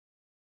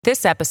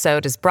This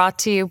episode is brought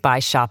to you by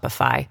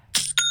Shopify.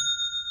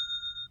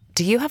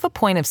 Do you have a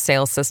point of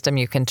sale system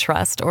you can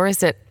trust, or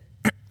is it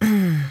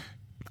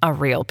a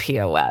real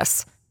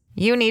POS?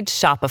 You need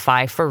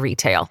Shopify for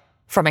retail.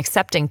 From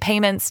accepting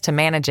payments to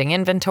managing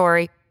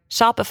inventory,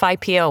 Shopify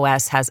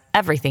POS has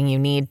everything you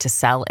need to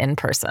sell in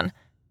person.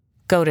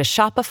 Go to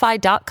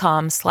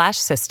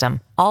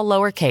shopify.com/system, all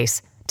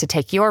lowercase, to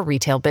take your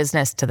retail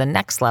business to the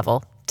next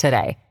level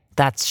today.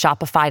 That's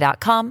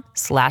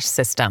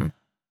shopify.com/system.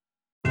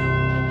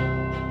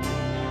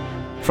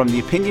 From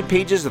the opinion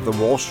pages of the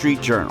Wall Street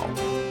Journal,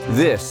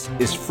 this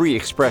is Free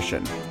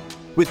Expression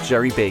with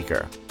Gerry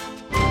Baker.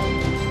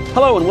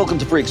 Hello and welcome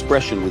to Free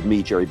Expression with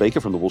me, Gerry Baker,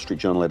 from the Wall Street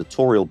Journal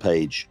editorial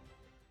page.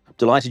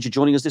 Delighted you're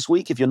joining us this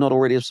week. If you're not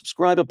already a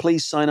subscriber,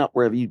 please sign up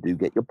wherever you do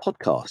get your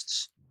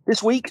podcasts.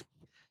 This week,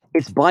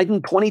 it's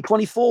Biden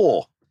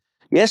 2024.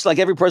 Yes, like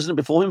every president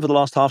before him for the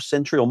last half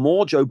century or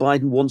more, Joe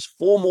Biden wants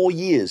 4 more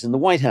years in the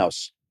White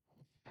House.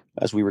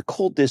 As we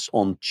record this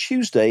on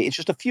Tuesday, it's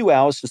just a few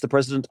hours since the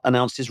president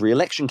announced his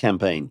re-election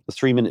campaign. The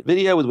 3-minute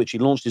video with which he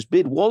launched his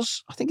bid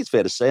was, I think it's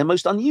fair to say, a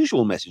most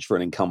unusual message for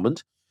an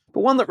incumbent, but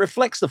one that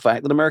reflects the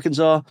fact that Americans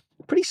are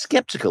pretty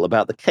skeptical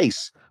about the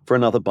case for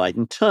another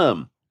Biden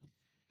term.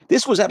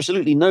 This was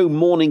absolutely no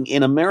morning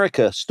in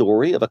America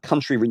story of a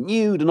country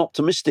renewed and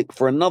optimistic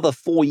for another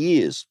 4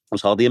 years. There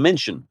was hardly a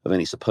mention of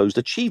any supposed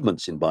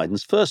achievements in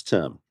Biden's first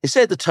term.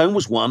 Instead, the tone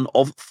was one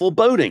of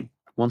foreboding.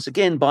 Once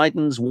again,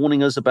 Biden's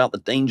warning us about the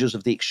dangers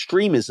of the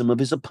extremism of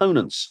his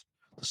opponents,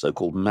 the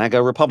so-called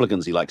MAGA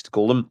Republicans, he likes to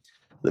call them,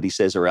 that he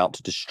says are out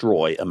to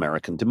destroy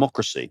American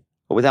democracy.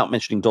 But without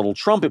mentioning Donald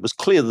Trump, it was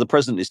clear that the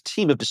president and his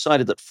team have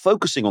decided that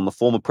focusing on the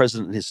former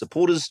president and his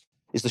supporters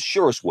is the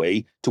surest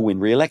way to win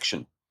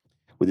re-election.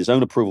 With his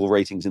own approval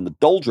ratings in the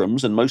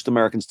doldrums and most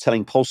Americans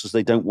telling pollsters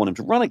they don't want him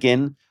to run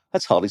again,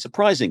 that's hardly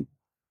surprising.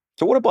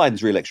 So what are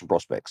Biden's re-election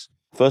prospects?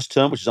 First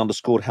term, which has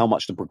underscored how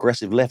much the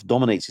progressive left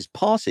dominates his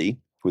party,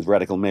 with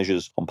radical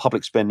measures on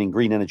public spending,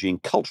 green energy,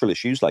 and cultural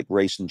issues like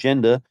race and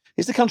gender.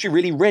 Is the country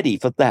really ready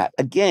for that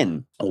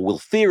again? Or will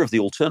fear of the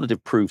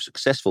alternative prove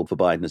successful for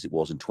Biden as it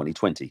was in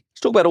 2020?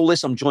 To talk about all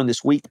this, I'm joined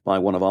this week by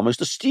one of our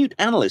most astute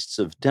analysts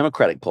of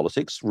Democratic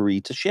politics,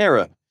 Ruy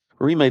Teixeira.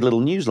 Ruy made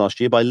little news last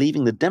year by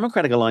leaving the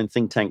Democratic-aligned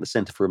think tank, the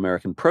Center for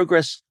American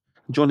Progress,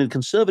 and joining the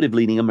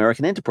conservative-leaning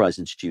American Enterprise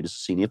Institute as a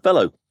senior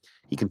fellow.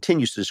 He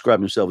continues to describe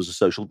himself as a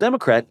social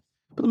democrat,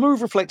 but the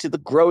move reflected the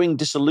growing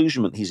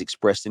disillusionment he's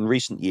expressed in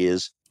recent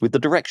years with the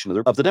direction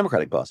of the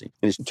Democratic Party.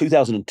 In his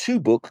 2002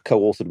 book,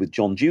 co-authored with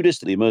John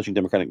Judis, The Emerging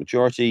Democratic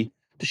Majority,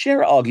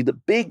 Teixeira argued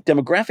that big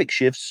demographic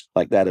shifts,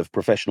 like that of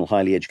professional,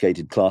 highly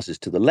educated classes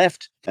to the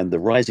left and the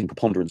rising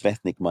preponderance of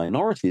ethnic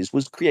minorities,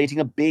 was creating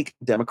a big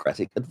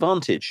Democratic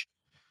advantage.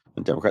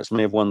 And Democrats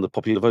may have won the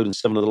popular vote in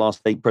 7 of the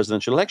last 8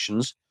 presidential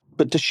elections,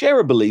 but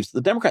Teixeira believes that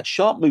the Democrats'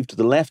 sharp move to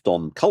the left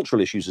on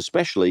cultural issues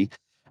especially,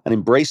 an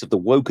embrace of the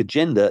woke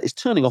agenda, is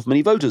turning off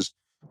many voters.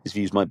 His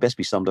views might best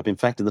be summed up, in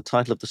fact, in the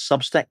title of the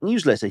Substack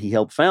newsletter he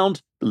helped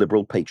found, The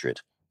Liberal Patriot.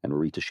 And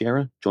Ruy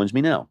Teixeira joins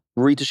me now.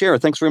 Ruy Teixeira,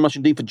 thanks very much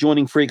indeed for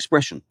joining Free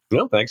Expression.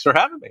 No, thanks for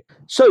having me.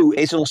 So,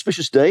 it's an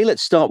auspicious day.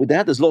 Let's start with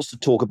that. There's lots to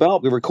talk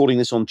about. We're recording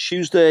this on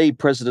Tuesday.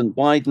 President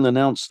Biden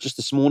announced just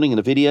this morning in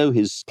a video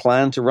his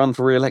plan to run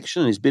for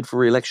re-election and his bid for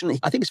re-election.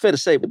 I think it's fair to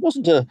say it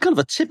wasn't a kind of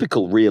a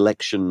typical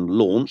re-election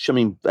launch. I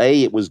mean,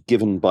 A, it was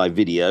given by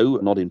video,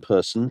 not in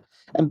person.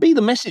 And B,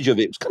 the message of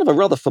it was kind of a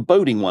rather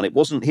foreboding one. It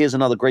wasn't, here's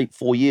another great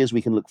 4 years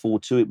we can look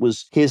forward to. It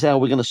was, here's how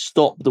we're going to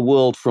stop the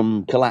world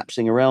from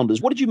collapsing around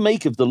us. What did you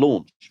make of the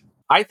launch?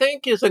 I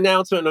think his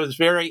announcement was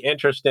very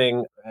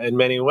interesting in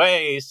many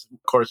ways.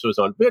 Of course, it was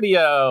on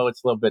video.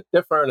 It's a little bit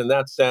different in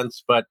that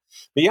sense. But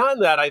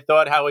beyond that, I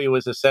thought how he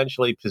was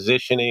essentially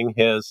positioning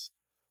his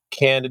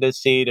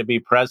candidacy to be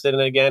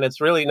president again. It's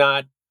really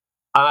not,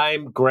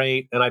 I'm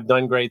great and I've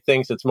done great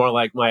things. It's more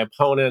like my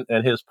opponent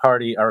and his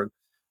party are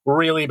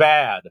really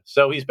bad.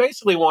 So he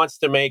basically wants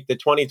to make the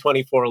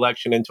 2024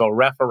 election into a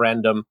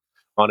referendum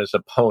on his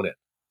opponent,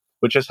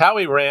 which is how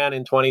he ran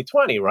in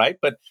 2020, right?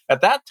 But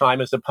at that time,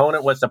 his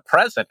opponent was the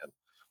president.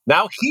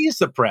 Now he's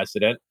the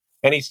president,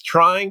 and he's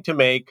trying to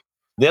make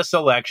this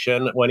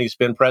election, when he's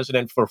been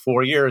president for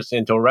 4 years,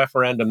 into a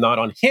referendum not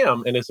on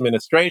him and his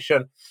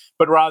administration,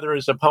 but rather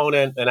his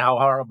opponent and how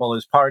horrible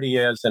his party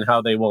is and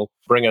how they will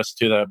bring us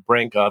to the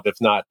brink of,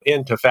 if not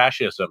into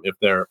fascism, if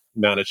they're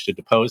managed to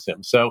depose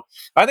him. So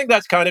I think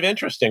that's kind of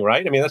interesting,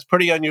 right? I mean, that's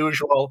pretty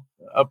unusual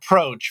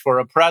approach for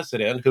a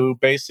president who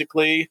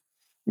basically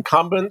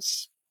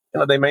incumbents,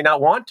 they may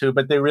not want to,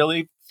 but they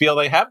really feel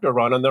they have to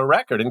run on their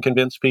record and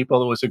convince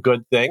people it was a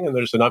good thing and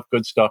there's enough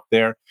good stuff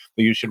there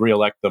that you should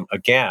reelect them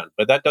again.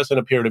 But that doesn't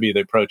appear to be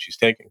the approach he's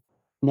taking.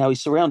 Now,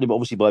 he's surrounded,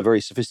 obviously, by very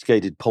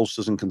sophisticated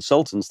pollsters and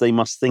consultants. They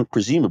must think,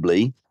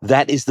 presumably,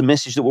 that is the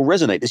message that will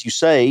resonate. As you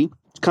say,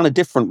 it's kind of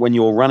different when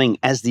you're running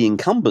as the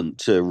incumbent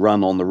to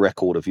run on the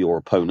record of your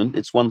opponent.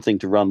 It's one thing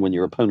to run when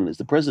your opponent is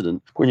the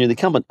president, when you're the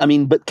incumbent. I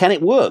mean, but can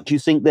it work? Do you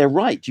think they're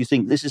right? Do you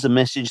think this is a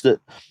message that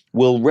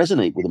will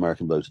resonate with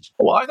American voters?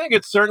 Well, I think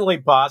it's certainly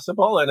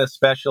possible, and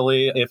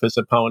especially if his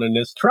opponent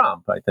is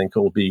Trump. I think it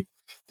will be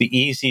the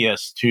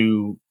easiest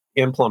to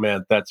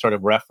implement that sort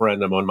of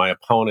referendum on my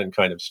opponent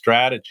kind of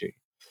strategy.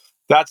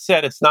 That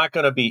said, it's not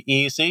going to be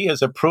easy.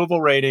 His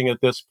approval rating at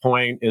this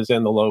point is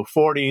in the low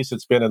 40s.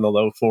 It's been in the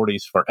low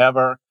 40s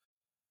forever.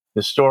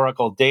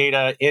 Historical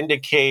data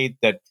indicate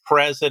that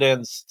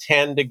presidents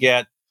tend to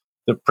get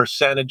the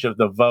percentage of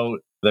the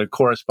vote that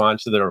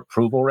corresponds to their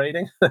approval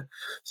rating.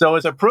 So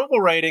his approval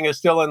rating is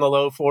still in the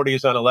low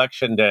 40s on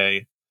election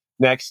day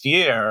next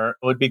year.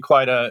 It would be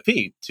quite a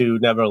feat to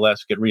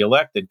nevertheless get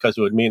reelected, because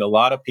it would mean a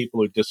lot of people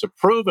who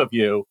disapprove of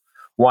you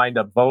wind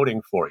up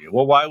voting for you.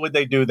 Well, why would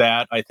they do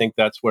that? I think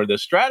that's where the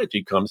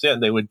strategy comes in.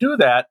 They would do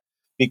that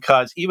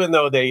because even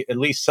though they at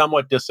least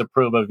somewhat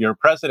disapprove of your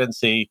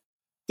presidency,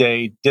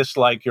 they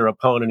dislike your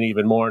opponent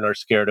even more and are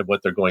scared of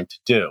what they're going to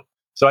do.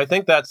 So I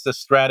think that's the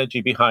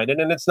strategy behind it.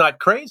 And it's not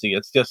crazy.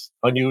 It's just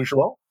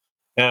unusual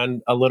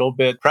and a little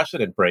bit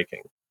precedent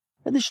breaking.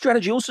 And this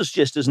strategy also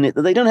suggests, doesn't it,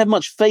 that they don't have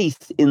much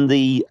faith in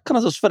the kind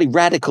of this fairly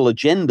radical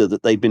agenda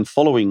that they've been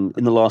following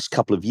in the last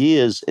couple of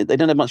years. They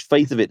don't have much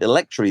faith of it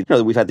electorally. You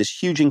know, we've had this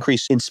huge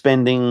increase in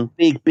spending,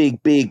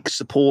 big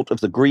support of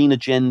the green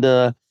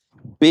agenda,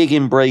 big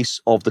embrace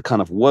of the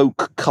kind of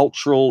woke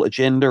cultural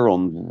agenda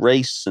on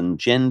race and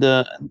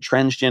gender and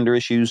transgender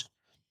issues.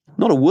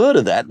 Not a word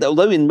of that,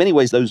 although in many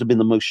ways those have been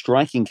the most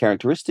striking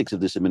characteristics of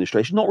this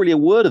administration. Not really a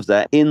word of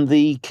that in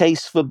the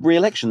case for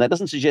re-election. That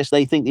doesn't suggest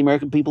they think the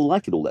American people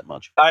like it all that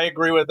much. I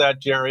agree with that,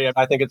 Jerry.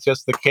 I think it's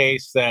just the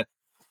case that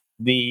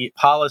the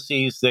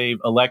policies they've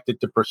elected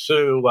to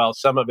pursue, while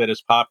some of it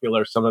is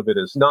popular, some of it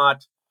is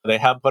not, they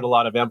have put a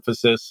lot of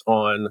emphasis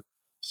on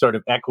sort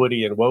of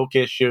equity and woke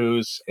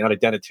issues and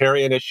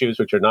identitarian issues,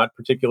 which are not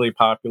particularly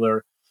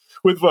popular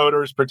with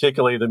voters,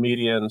 particularly the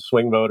median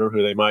swing voter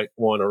who they might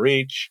want to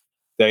reach.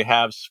 They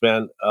have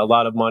spent a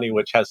lot of money,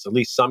 which has at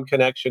least some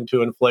connection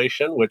to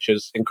inflation, which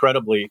is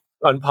incredibly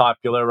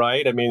unpopular,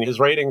 right? I mean, his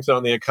ratings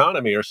on the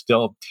economy are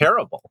still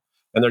terrible.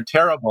 And they're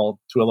terrible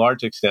to a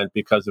large extent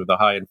because of the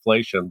high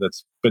inflation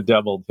that's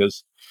bedeviled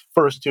his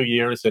first 2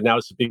 years. And now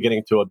it's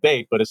beginning to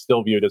abate, but it's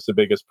still viewed as the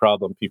biggest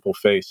problem people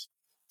face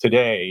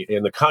today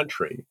in the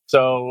country.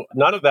 So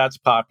none of that's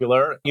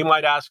popular. You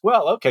might ask,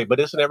 well, okay, but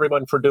isn't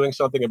everyone for doing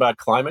something about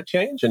climate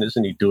change? And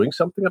isn't he doing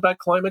something about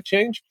climate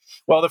change?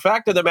 Well, the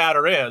fact of the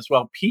matter is,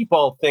 while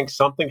people think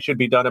something should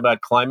be done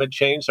about climate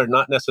change, they're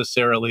not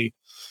necessarily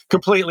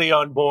completely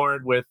on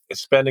board with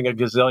spending $1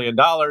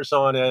 gazillion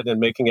on it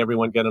and making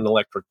everyone get an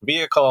electric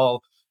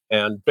vehicle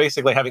and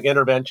basically having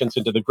interventions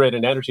into the grid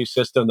and energy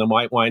system that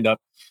might wind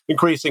up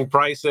increasing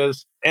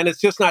prices. And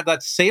it's just not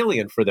that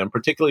salient for them,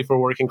 particularly for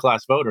working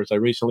class voters. I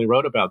recently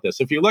wrote about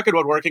this. If you look at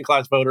what working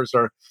class voters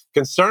are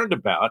concerned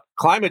about,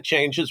 climate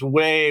change is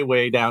way,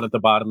 way down at the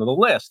bottom of the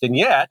list. And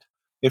yet,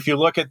 if you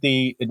look at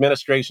the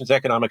administration's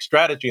economic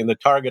strategy and the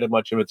target of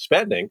much of its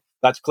spending,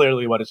 that's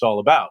clearly what it's all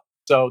about.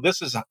 So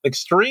this is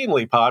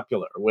extremely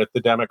popular with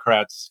the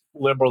Democrats'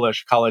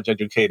 liberalish,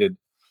 college-educated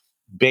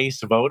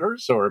base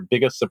voters or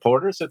biggest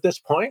supporters at this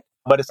point.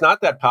 But it's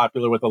not that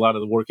popular with a lot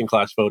of the working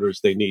class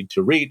voters they need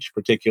to reach,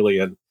 particularly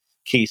in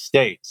key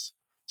states.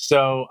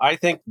 So I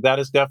think that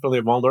is definitely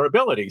a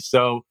vulnerability.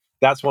 So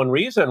that's one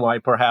reason why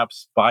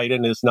perhaps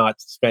Biden is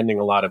not spending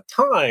a lot of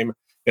time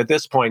at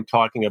this point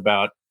talking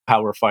about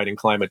how we're fighting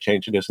climate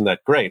change. It isn't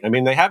that great. I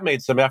mean, they have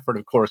made some effort,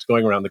 of course,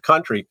 going around the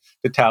country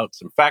to tout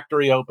some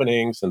factory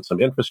openings and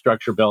some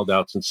infrastructure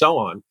build-outs and so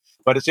on.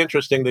 But it's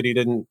interesting that he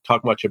didn't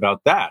talk much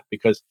about that,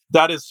 because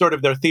that is sort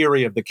of their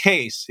theory of the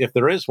case, if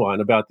there is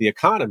one, about the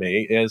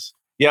economy is,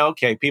 yeah,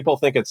 okay, people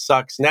think it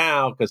sucks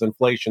now because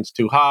inflation's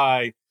too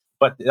high.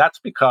 But that's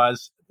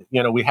because,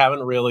 we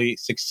haven't really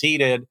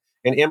succeeded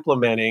in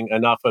implementing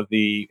enough of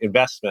the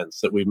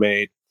investments that we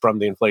made from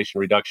the Inflation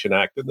Reduction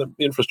Act and the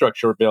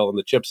infrastructure bill and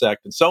the CHIPS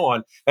Act and so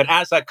on. And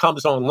as that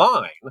comes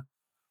online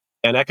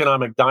and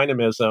economic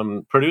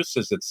dynamism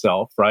produces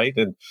itself, right,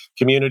 and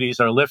communities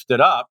are lifted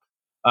up,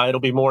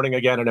 it'll be morning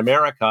again in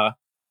America,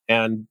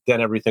 and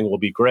then everything will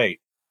be great.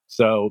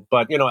 So,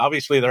 but,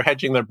 obviously they're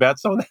hedging their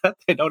bets on that.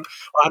 They don't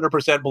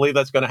 100% believe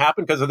that's going to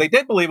happen, because if they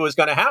did believe it was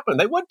going to happen,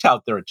 they would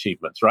tout their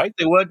achievements, right?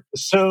 They would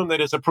assume that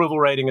his approval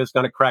rating is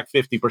going to crack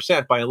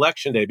 50% by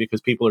election day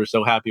because people are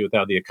so happy with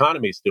how the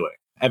economy's doing.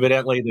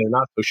 Evidently, they're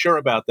not so sure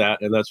about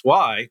that, and that's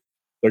why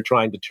they're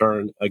trying to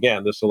turn,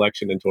 again, this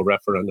election into a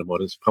referendum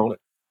on his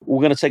opponent.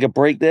 We're going to take a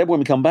break there. When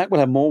we come back, we'll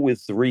have more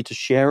with Rita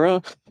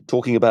Scherer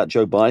talking about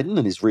Joe Biden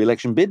and his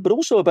re-election bid, but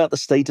also about the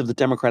state of the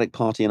Democratic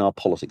Party and our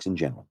politics in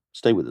general.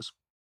 Stay with us.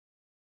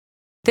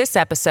 This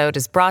episode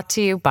is brought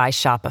to you by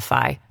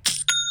Shopify.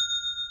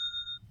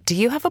 Do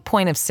you have a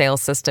point of sale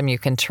system you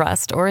can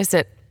trust, or is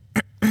it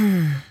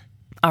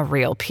a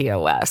real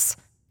POS?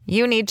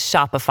 You need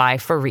Shopify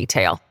for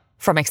retail.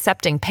 From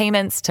accepting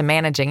payments to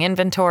managing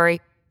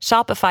inventory,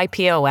 Shopify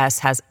POS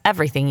has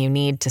everything you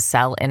need to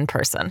sell in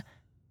person.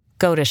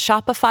 Go to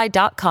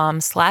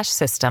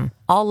shopify.com/system,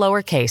 all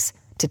lowercase,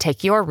 to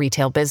take your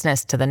retail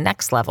business to the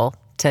next level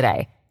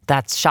today.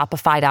 That's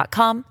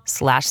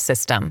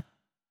shopify.com/system.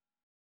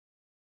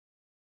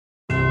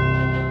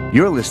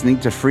 You're listening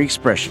to Free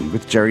Expression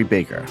with Jerry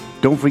Baker.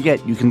 Don't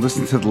forget, you can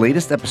listen to the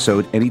latest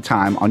episode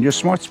anytime on your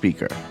smart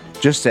speaker.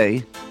 Just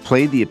say,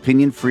 play the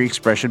Opinion Free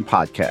Expression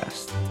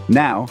podcast.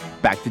 Now,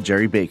 back to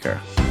Jerry Baker.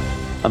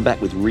 I'm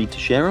back with Reed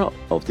Teixeira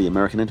of the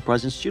American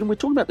Enterprise Institute, and we're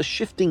talking about the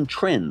shifting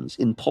trends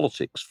in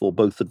politics for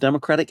both the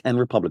Democratic and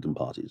Republican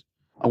parties.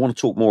 I want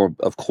to talk more,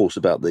 of course,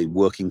 about the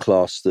working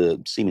class,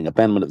 the seeming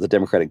abandonment of the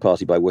Democratic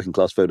Party by working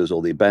class voters,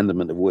 or the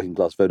abandonment of working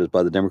class voters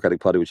by the Democratic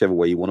Party, whichever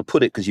way you want to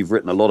put it, because you've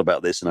written a lot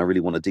about this, and I really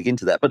want to dig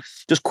into that. But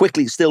just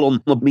quickly, still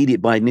on the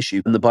immediate Biden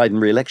issue and the Biden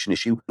re-election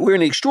issue, we're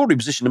in an extraordinary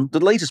position. The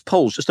latest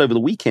polls just over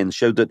the weekend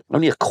showed that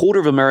only a quarter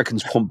of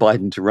Americans want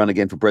Biden to run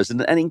again for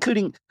president, and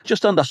including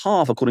just under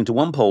half, according to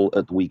one poll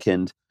at the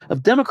weekend,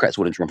 of Democrats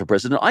wanting to run for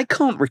president. I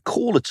can't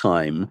recall a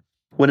time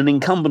when an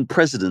incumbent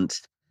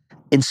president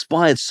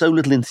inspired so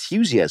little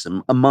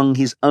enthusiasm among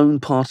his own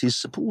party's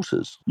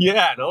supporters.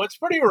 Yeah, no, it's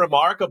pretty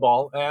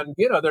remarkable. And,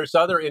 there's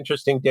other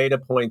interesting data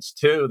points,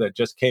 too, that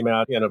just came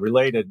out,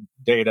 related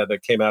data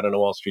that came out in a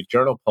Wall Street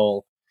Journal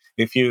poll.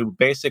 If you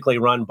basically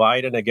run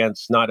Biden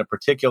against not a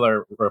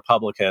particular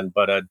Republican,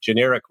 but a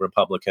generic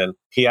Republican,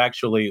 he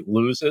actually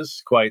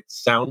loses quite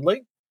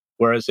soundly.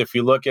 Whereas if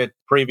you look at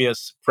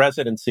previous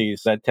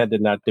presidencies, that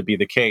tended not to be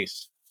the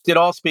case. It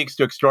all speaks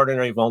to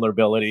extraordinary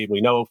vulnerability.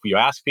 We know if you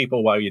ask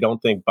people why you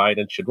don't think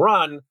Biden should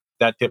run,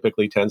 that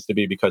typically tends to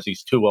be because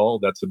he's too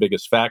old. That's the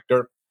biggest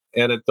factor.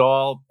 And it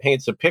all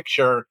paints a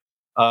picture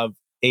of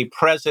a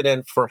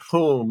president for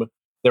whom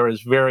there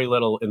is very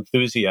little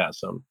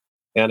enthusiasm.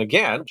 And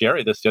again,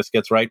 Jerry, this just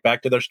gets right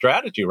back to their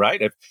strategy,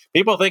 right? If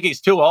people think he's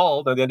too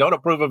old and they don't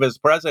approve of his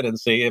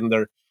presidency and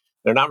they're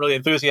not really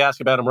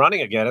enthusiastic about him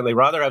running again and they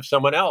rather have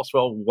someone else,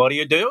 well, what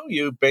do?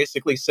 You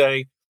basically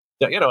say,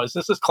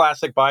 this is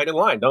classic Biden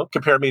line. Don't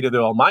compare me to the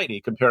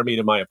almighty. Compare me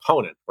to my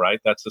opponent, right?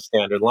 That's the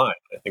standard line.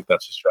 I think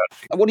that's the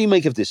strategy. What do you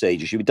make of this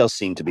age issue? It does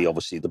seem to be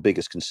obviously the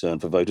biggest concern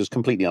for voters,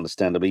 completely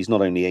understandable. He's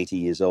not only 80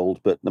 years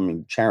old, but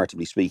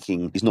charitably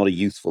speaking, he's not a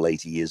youthful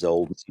 80 years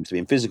old. He seems to be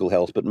in physical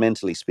health, but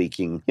mentally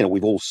speaking,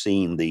 we've all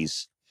seen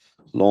these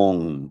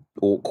long,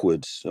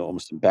 awkward,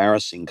 almost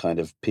embarrassing kind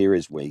of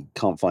periods where he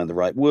can't find the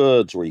right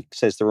words or he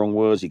says the wrong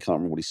words. He can't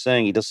remember what he's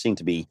saying. He does seem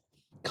to be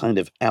kind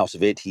of out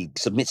of it. He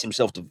submits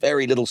himself to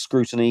very little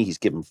scrutiny. He's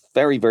given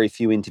very, very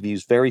few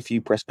interviews, very few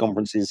press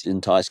conferences. His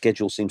entire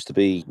schedule seems to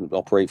be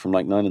operate from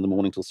like 9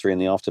 a.m. till 3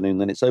 p.m,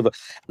 then it's over.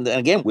 And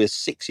again, we're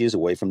 6 years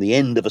away from the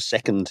end of a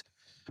second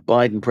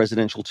Biden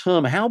presidential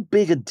term. How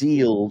big a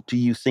deal do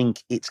you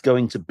think it's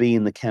going to be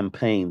in the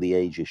campaign, the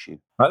age issue?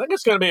 I think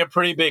it's going to be a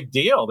pretty big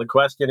deal. The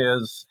question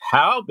is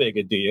how big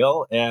a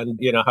deal and,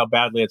 how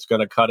badly it's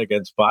going to cut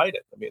against Biden.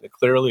 It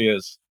clearly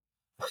is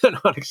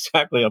not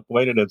exactly a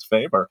point in its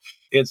favor.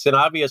 It's an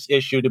obvious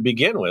issue to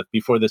begin with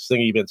before this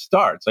thing even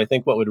starts. I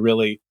think what would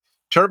really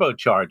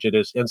turbocharge it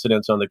is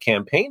incidents on the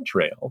campaign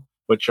trail,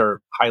 which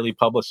are highly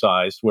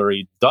publicized, where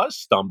he does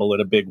stumble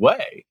in a big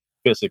way,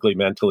 physically,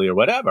 mentally, or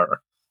whatever.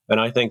 And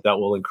I think that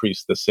will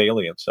increase the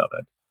salience of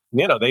it.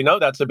 They know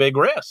that's a big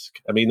risk.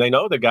 They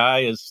know the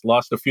guy has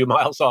lost a few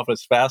miles off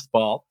his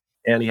fastball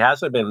and he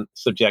hasn't been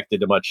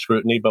subjected to much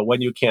scrutiny. But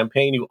when you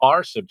campaign, you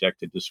are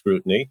subjected to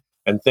scrutiny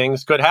and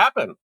things could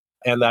happen.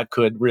 And that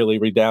could really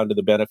redound to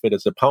the benefit of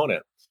his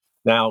opponent.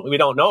 Now, we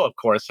don't know, of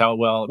course, how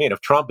well, if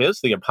Trump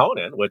is the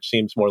opponent, which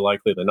seems more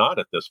likely than not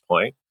at this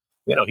point,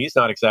 he's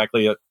not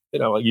exactly a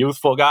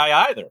youthful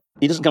guy either.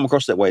 He doesn't come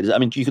across that way.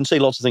 You can say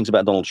lots of things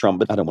about Donald Trump,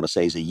 but I don't want to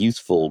say he's a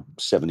youthful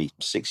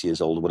 76 years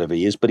old or whatever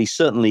he is, but he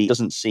certainly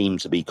doesn't seem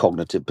to be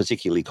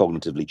particularly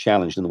cognitively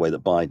challenged in the way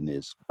that Biden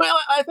is. Well,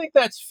 I think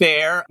that's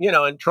fair,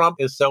 and Trump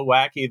is so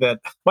wacky that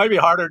it might be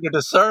harder to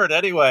discern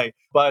anyway.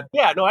 But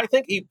I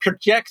think he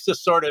projects a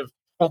sort of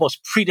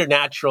almost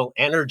preternatural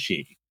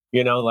energy,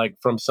 like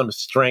from some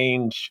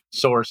strange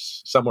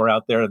source somewhere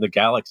out there in the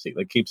galaxy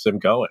that keeps him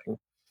going.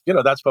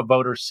 That's what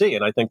voters see.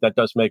 And I think that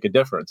does make a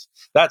difference.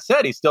 That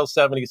said, he's still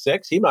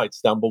 76. He might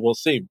stumble. We'll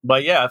see.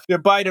 But if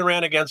Biden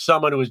ran against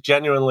someone who was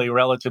genuinely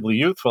relatively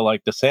youthful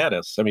like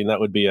DeSantis, that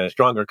would be a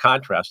stronger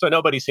contrast. So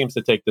nobody seems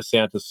to take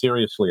DeSantis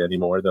seriously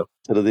anymore, though.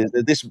 So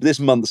this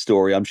month's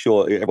story, I'm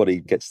sure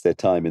everybody gets their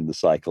time in the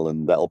cycle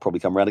and that'll probably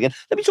come around again.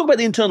 Let me talk about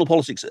the internal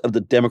politics of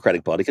the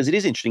Democratic Party, because it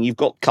is interesting. You've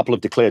got a couple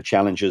of declared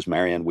challengers,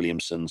 Marianne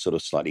Williamson, sort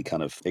of slightly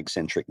kind of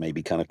eccentric,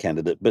 maybe kind of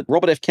candidate. But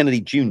Robert F.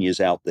 Kennedy Jr. is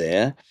out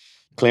there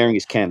declaring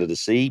his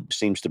candidacy,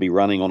 seems to be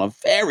running on a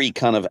very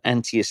kind of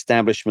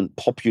anti-establishment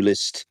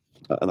populist,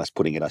 and that's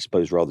putting it, I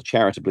suppose, rather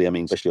charitably.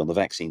 Especially on the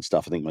vaccine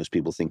stuff, I think most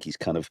people think he's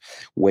kind of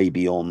way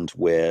beyond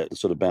where the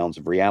sort of bounds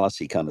of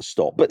reality kind of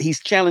stop. But he's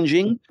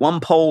challenging. One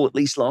poll, at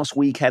least last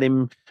week, had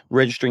him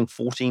registering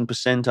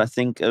 14%, I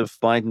think, of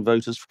Biden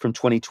voters from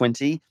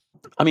 2020.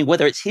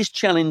 Whether it's his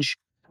challenge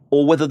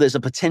or whether there's a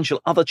potential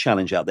other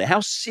challenge out there, how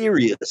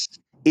serious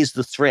is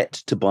the threat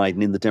to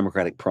Biden in the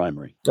Democratic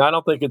primary? I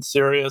don't think it's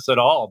serious at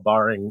all,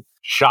 barring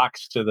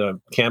shocks to the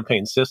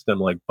campaign system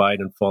like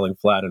Biden falling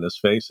flat in his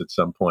face at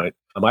some point.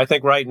 I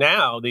think right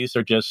now, these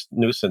are just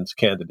nuisance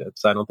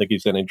candidates. I don't think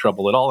he's in any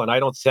trouble at all. And I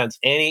don't sense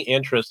any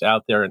interest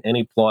out there in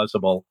any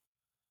plausible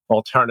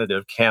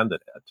alternative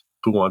candidate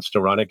who wants to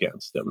run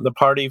against him. The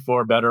party,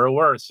 for better or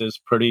worse, is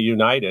pretty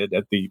united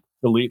at the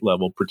elite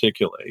level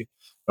particularly,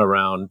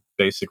 around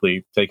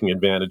basically taking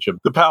advantage of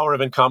the power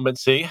of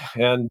incumbency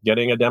and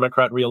getting a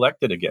Democrat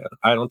reelected again.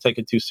 I don't take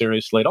it too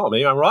seriously at all.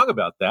 Maybe I'm wrong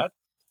about that,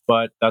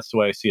 but that's the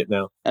way I see it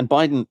now. And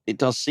Biden, it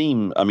does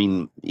seem, I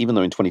mean, even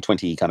though in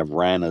 2020 he kind of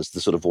ran as the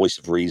sort of voice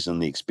of reason,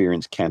 the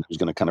experienced candidate who's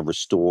going to kind of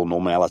restore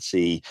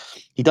normality,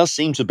 he does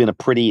seem to have been a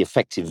pretty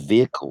effective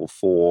vehicle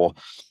for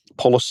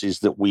policies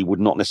that we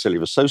would not necessarily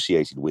have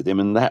associated with him.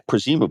 And that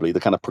presumably the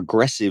kind of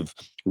progressive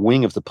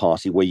wing of the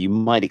party where you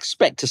might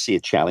expect to see a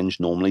challenge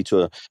normally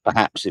to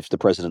perhaps if the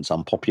president's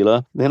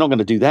unpopular. They're not going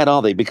to do that,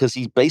 are they? Because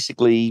he's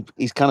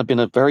kind of been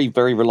a very,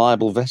 very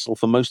reliable vessel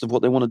for most of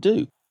what they want to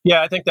do.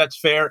 Yeah, I think that's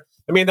fair.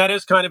 I mean, that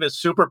is kind of his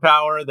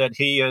superpower, that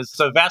he is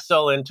a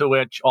vessel into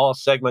which all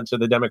segments of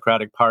the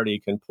Democratic Party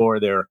can pour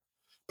their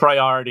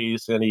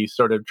priorities, and he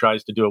sort of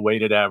tries to do a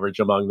weighted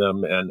average among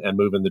them and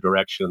move in the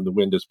direction the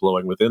wind is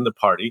blowing within the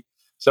party.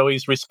 So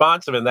he's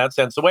responsive in that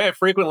sense. The way I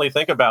frequently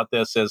think about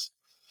this is,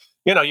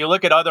 you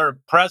look at other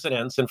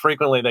presidents and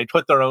frequently they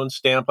put their own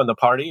stamp on the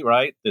party,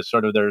 right? There's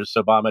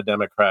Obama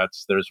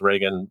Democrats, there's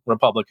Reagan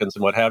Republicans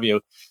and what have you.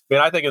 I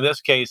mean, I think in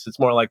this case, it's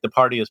more like the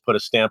party has put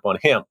a stamp on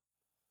him,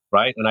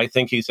 right? And I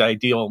think he's the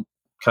ideal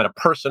kind of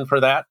person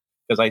for that,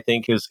 because I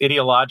think his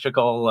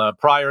ideological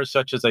priors,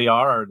 such as they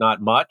are not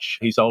much.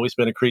 He's always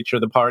been a creature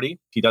of the party.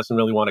 He doesn't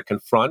really want to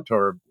confront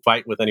or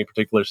fight with any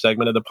particular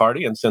segment of the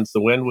party. And since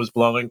the wind was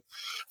blowing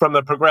from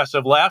the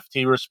progressive left,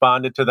 he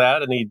responded to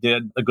that and he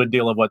did a good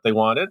deal of what they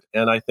wanted.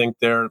 And I think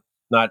they're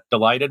not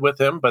delighted with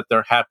him, but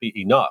they're happy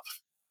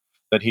enough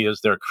that he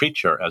is their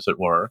creature, as it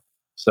were.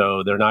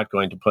 So they're not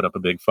going to put up a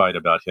big fight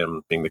about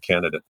him being the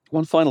candidate.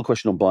 One final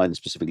question on Biden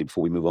specifically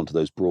before we move on to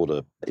those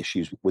broader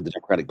issues with the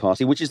Democratic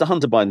Party, which is the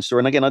Hunter Biden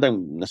story. And again, I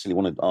don't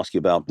necessarily want to ask you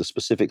about the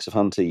specifics of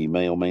Hunter. You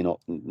may or may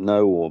not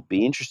know or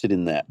be interested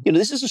in that.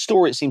 This is a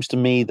story, it seems to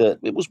me, that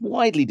it was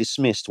widely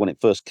dismissed when it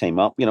first came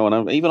up. And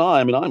I'm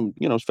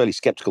was fairly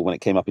skeptical when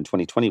it came up in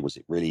 2020. Was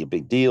it really a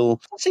big deal?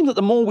 It seems that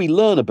the more we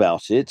learn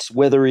about it,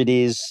 whether it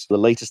is the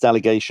latest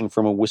allegation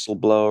from a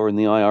whistleblower in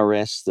the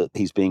IRS that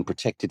he's being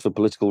protected for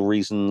political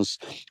reasons,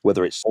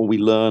 whether it's all we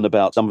learn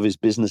about some of his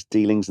business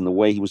dealings and the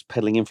way he was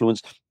peddling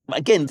influence.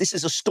 Again, this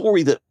is a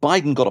story that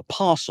Biden got a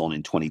pass on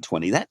in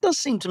 2020. That does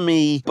seem to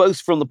me, both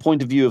from the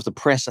point of view of the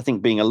press, I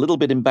think being a little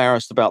bit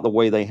embarrassed about the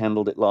way they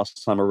handled it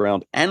last time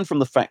around, and from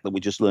the fact that we're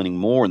just learning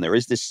more and there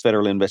is this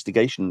federal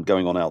investigation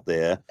going on out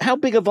there. How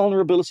big a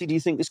vulnerability do you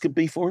think this could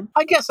be for him?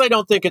 I guess I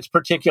don't think it's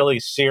particularly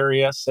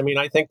serious. I mean,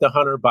 I think the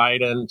Hunter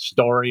Biden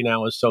story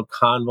now is so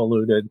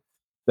convoluted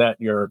that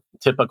your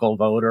typical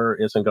voter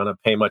isn't going to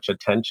pay much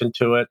attention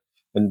to it.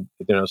 And,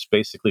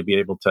 basically be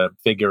able to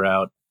figure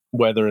out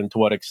whether and to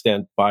what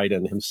extent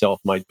Biden himself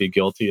might be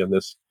guilty in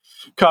this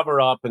cover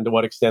up and to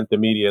what extent the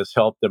media has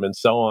helped them and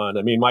so on.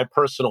 I mean, my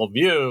personal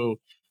view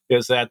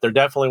is that there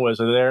definitely was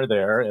a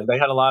there, and they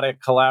had a lot of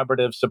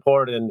collaborative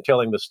support in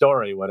killing the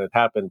story when it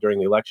happened during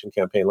the election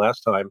campaign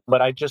last time.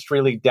 But I just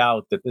really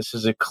doubt that this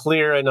is a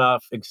clear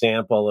enough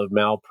example of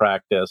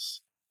malpractice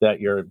that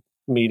your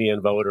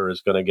median voter is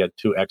going to get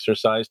too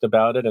exercised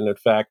about it. And in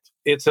fact,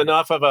 it's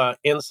enough of a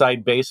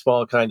inside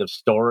baseball kind of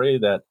story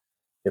that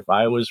if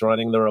I was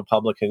running the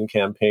Republican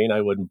campaign,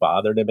 I wouldn't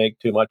bother to make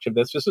too much of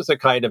this. This is the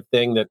kind of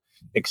thing that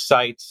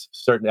excites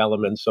certain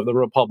elements of the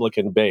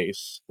Republican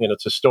base.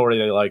 It's a story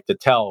they like to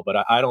tell, but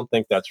I don't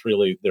think that's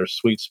really their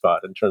sweet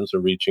spot in terms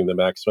of reaching the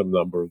maximum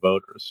number of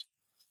voters.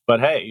 But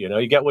hey,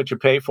 you get what you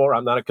pay for.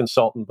 I'm not a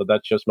consultant, but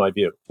that's just my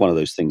view. One of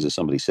those things that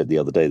somebody said the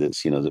other day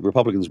that's, that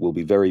Republicans will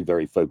be very,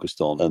 very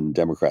focused on, and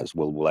Democrats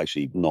will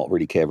actually not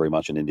really care very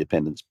much, and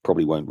independents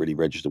probably won't really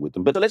register with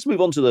them. But let's move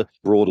on to the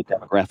broader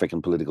demographic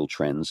and political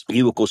trends.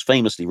 You, of course,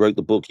 famously wrote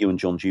the book, you and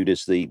John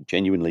Judis, the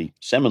genuinely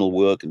seminal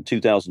work in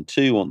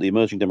 2002 on the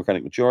emerging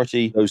Democratic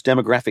majority, those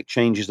demographic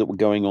changes that were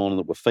going on and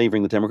that were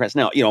favoring the Democrats.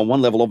 Now, on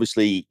one level,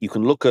 obviously, you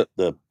can look at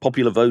the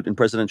popular vote in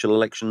presidential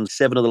elections.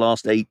 7 of the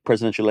last 8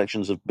 presidential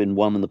elections have been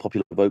won in the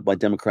popular vote by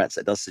Democrats.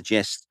 That does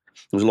suggest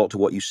there's a lot to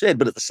what you said.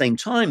 But at the same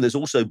time, there's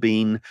also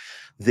been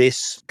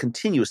this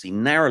continuously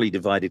narrowly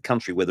divided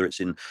country, whether it's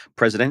in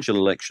presidential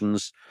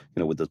elections,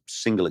 with the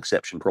single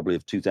exception probably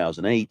of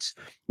 2008.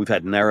 We've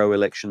had narrow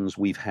elections.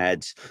 We've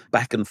had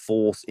back and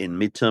forth in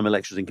midterm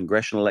elections, in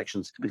congressional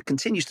elections. It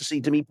continues to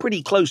seem to me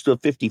pretty close to a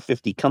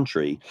 50-50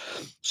 country.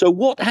 So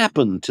what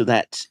happened to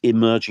that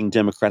emerging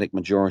Democratic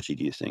majority,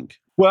 do you think?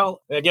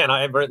 Well, again,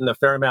 I have written a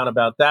fair amount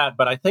about that,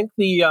 but I think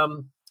the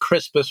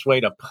crispest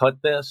way to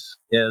put this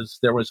is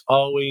there was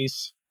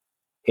always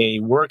a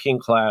working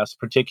class,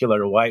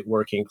 particular white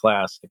working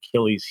class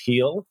Achilles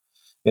heel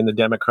in the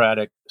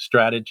Democratic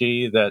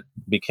strategy that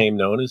became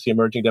known as the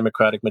emerging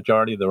Democratic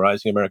majority, the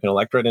rising American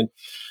electorate. And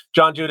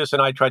John Judis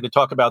and I tried to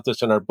talk about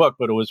this in our book,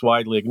 but it was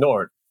widely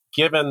ignored.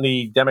 Given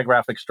the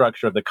demographic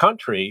structure of the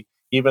country,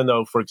 even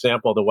though, for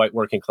example, the white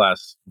working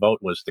class vote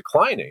was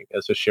declining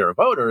as a share of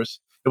voters,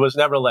 it was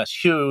nevertheless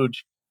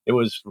huge. It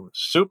was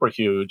super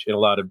huge in a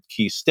lot of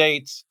key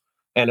states.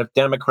 And if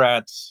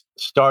Democrats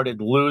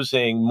started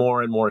losing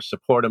more and more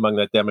support among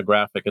that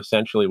demographic,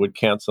 essentially would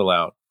cancel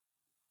out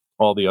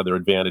all the other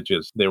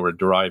advantages they were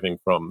deriving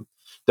from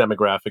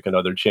demographic and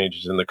other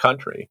changes in the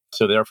country.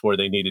 So therefore,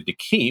 they needed to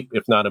keep,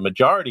 if not a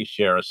majority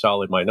share, a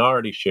solid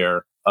minority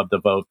share of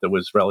the vote that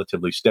was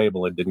relatively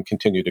stable and didn't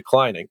continue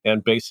declining.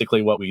 And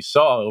basically what we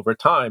saw over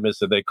time is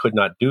that they could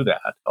not do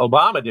that.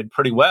 Obama did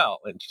pretty well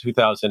in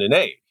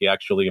 2008. He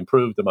actually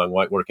improved among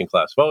white working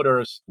class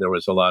voters. There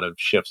was a lot of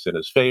shifts in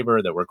his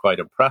favor that were quite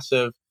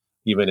impressive,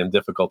 even in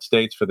difficult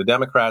states for the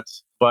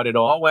Democrats. But it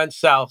all went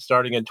south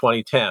starting in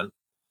 2010.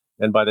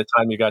 And by the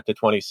time you got to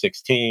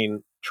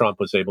 2016, Trump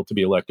was able to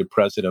be elected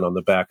president on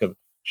the back of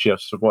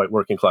shifts of white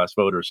working class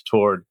voters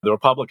toward the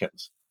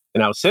Republicans.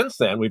 And now since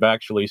then, we've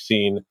actually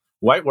seen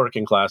white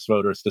working class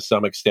voters to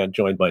some extent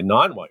joined by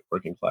non-white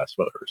working class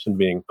voters and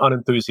being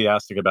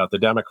unenthusiastic about the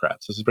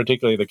Democrats. This is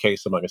particularly the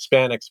case among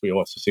Hispanics. We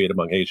also see it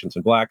among Asians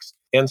and Blacks.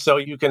 And so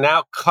you can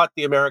now cut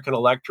the American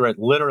electorate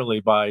literally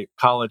by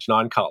college,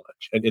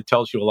 non-college. And it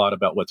tells you a lot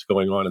about what's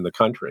going on in the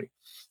country.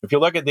 If you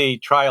look at the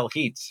trial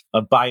heats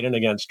of Biden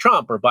against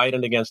Trump or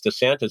Biden against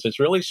DeSantis, it's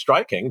really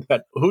striking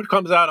that who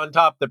comes out on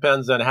top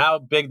depends on how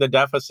big the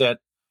deficit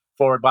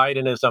for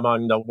Biden is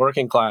among the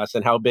working class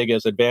and how big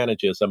his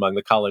advantage is among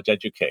the college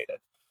educated.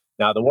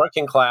 Now, the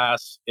working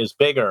class is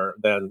bigger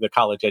than the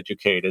college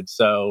educated.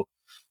 So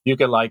you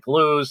can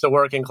lose the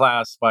working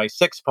class by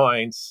 6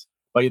 points.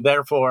 But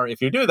therefore,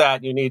 if you do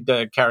that, you need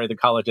to carry the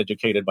college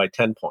educated by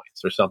 10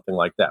 points or something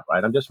like that,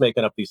 right? I'm just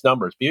making up these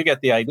numbers, but you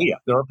get the idea.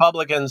 The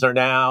Republicans are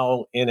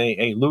now, in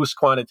a loose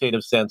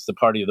quantitative sense, the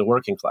party of the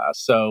working class.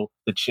 So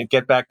to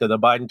get back to the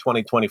Biden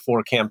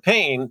 2024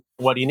 campaign,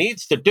 what he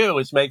needs to do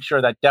is make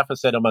sure that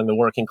deficit among the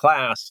working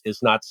class is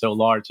not so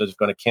large that it's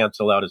going to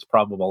cancel out his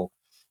probable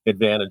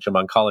advantage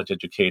among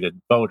college-educated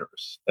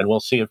voters. And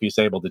we'll see if he's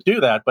able to do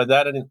that. But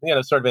that,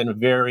 sort of in a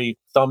very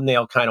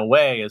thumbnail kind of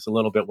way is a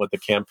little bit what the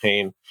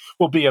campaign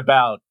will be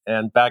about.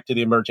 And back to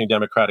the emerging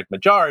Democratic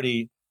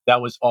majority, that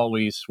was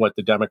always what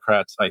the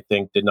Democrats, I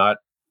think, did not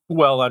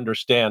well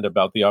understand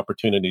about the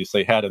opportunities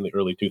they had in the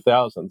early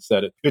 2000s,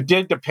 that it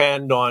did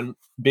depend on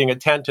being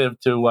attentive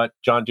to what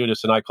John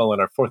Judis and I call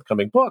in our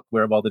forthcoming book,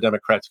 Where Have All the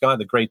Democrats Gone?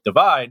 The Great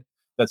Divide,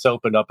 that's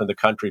opened up in the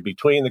country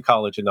between the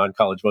college and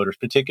non-college voters,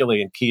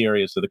 particularly in key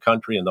areas of the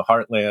country, in the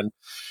heartland,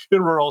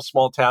 in rural,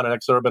 small town, and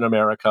ex-urban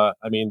America.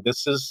 I mean,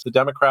 this is the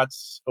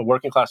Democrats,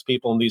 working class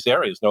people in these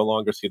areas no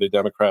longer see the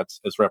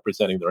Democrats as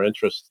representing their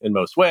interests in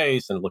most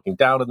ways and looking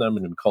down on them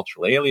and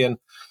culturally alien.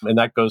 And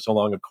that goes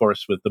along, of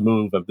course, with the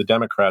move of the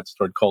Democrats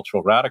toward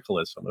cultural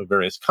radicalism of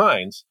various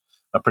kinds,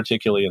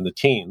 particularly in the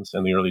teens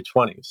and the early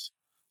 20s.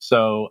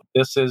 So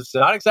this is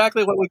not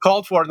exactly what we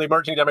called for in the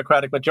emerging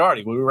Democratic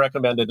majority. We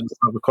recommended,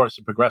 of course,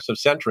 a progressive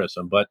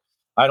centrism, but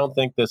I don't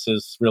think this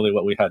is really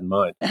what we had in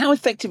mind. How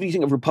effective do you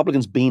think have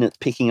Republicans been at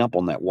picking up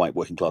on that white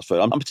working class vote?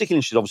 I'm particularly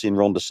interested, obviously, in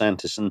Ron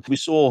DeSantis. And we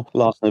saw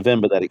last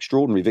November that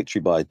extraordinary victory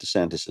by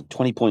DeSantis, a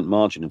 20-point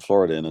margin in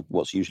Florida in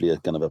what's usually a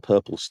kind of a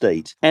purple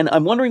state. And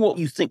I'm wondering what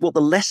you think, what the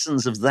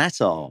lessons of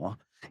that are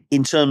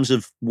in terms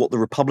of what the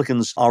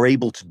Republicans are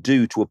able to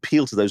do to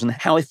appeal to those, and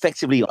how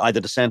effectively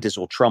either DeSantis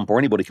or Trump or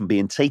anybody can be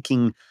in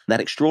taking that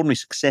extraordinary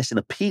success in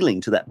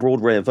appealing to that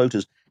broad array of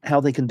voters,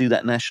 how they can do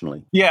that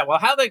nationally. Yeah, well,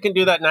 how they can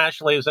do that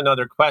nationally is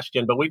another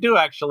question, but we do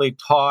actually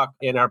talk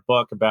in our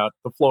book about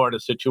the Florida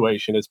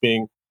situation as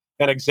being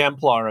an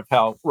exemplar of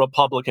how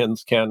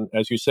Republicans can,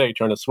 as you say,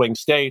 turn a swing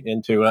state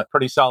into a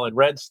pretty solid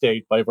red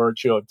state by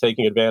virtue of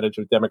taking advantage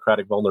of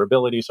Democratic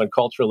vulnerabilities on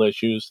cultural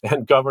issues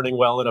and governing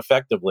well and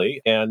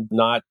effectively and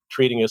not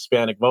treating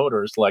Hispanic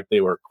voters like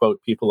they were,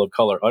 quote, people of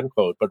color,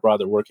 unquote, but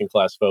rather working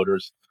class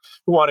voters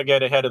who want to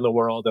get ahead in the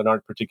world and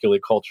aren't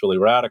particularly culturally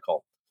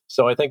radical.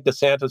 So I think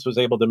DeSantis was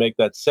able to make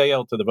that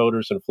sale to the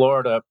voters in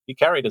Florida. He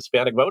carried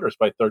Hispanic voters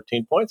by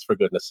 13 points, for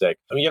goodness sake.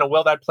 I mean,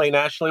 will that play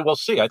nationally? We'll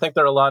see. I think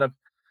there are a lot of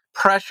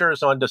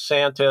pressures on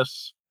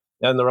DeSantis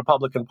and the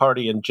Republican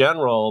Party in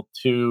general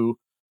to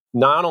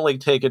not only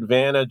take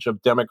advantage of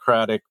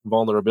Democratic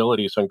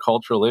vulnerabilities on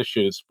cultural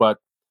issues, but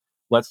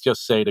let's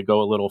just say to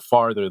go a little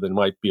farther than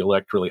might be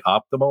electorally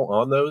optimal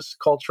on those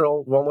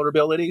cultural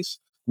vulnerabilities.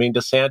 I mean,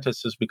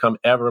 DeSantis has become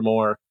ever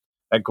more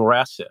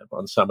aggressive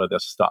on some of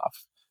this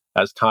stuff.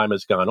 As time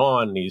has gone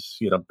on, he's,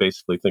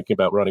 basically thinking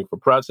about running for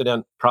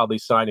president. Probably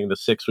signing the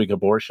 6-week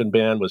abortion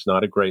ban was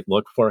not a great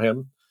look for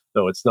him,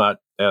 though it's not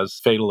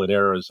as fatal an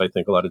error as I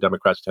think a lot of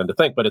Democrats tend to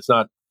think, but it's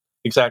not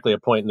exactly a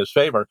point in his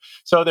favor.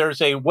 So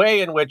there's a way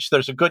in which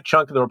there's a good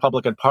chunk of the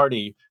Republican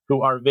Party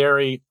who are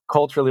very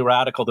culturally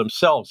radical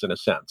themselves, in a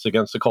sense,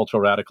 against the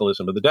cultural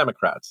radicalism of the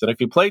Democrats. And if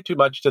you play too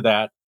much to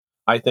that,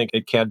 I think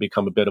it can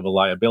become a bit of a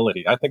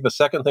liability. I think the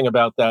second thing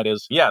about that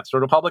is, so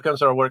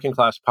Republicans are a working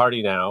class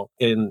party now.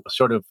 In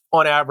sort of,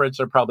 on average,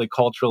 they're probably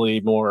culturally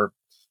more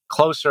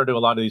closer to a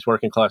lot of these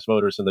working class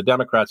voters than the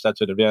Democrats.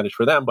 That's an advantage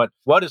for them. But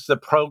what is the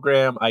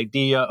program,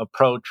 idea,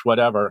 approach,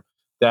 whatever,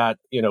 that,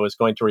 is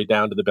going to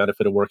redound to the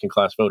benefit of working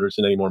class voters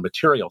in any more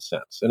material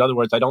sense? In other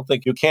words, I don't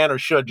think you can or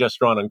should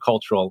just run on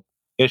cultural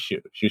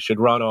issues. You should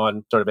run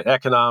on sort of an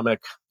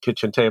economic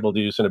kitchen table, to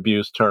use an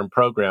abused term,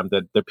 program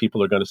that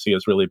people are going to see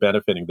as really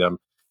benefiting them,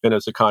 and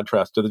as a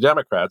contrast to the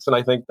Democrats. And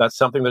I think that's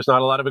something there's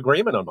not a lot of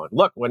agreement on.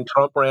 Look, when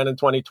Trump ran in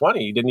 2020,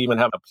 he didn't even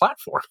have a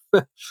platform.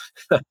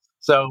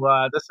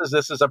 So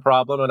this is a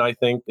problem, and I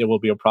think it will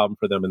be a problem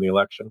for them in the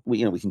election.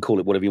 We can call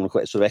it whatever you want to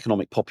call it, sort of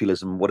economic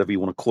populism, whatever you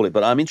want to call it.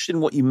 But I'm interested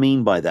in what you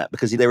mean by that,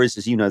 because there is,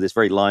 as you know, this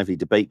very lively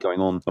debate going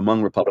on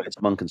among Republicans,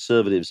 among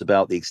conservatives,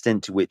 about the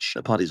extent to which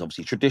the party's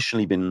obviously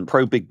traditionally been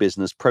pro-big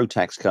business,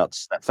 pro-tax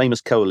cuts, that famous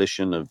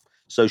coalition of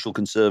social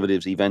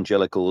conservatives,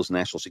 evangelicals,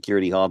 national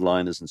security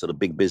hardliners, and sort of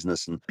big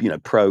business and,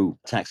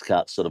 pro-tax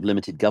cuts, sort of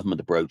limited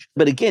government approach.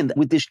 But again,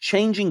 with this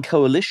changing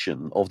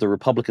coalition of the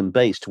Republican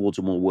base towards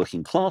a more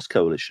working class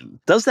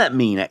coalition, does that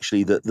mean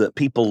actually that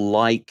people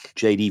like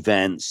J.D.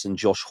 Vance and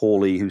Josh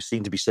Hawley, who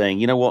seem to be saying,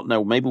 you know what,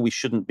 no, maybe we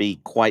shouldn't be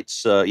quite,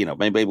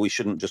 maybe we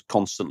shouldn't just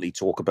constantly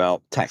talk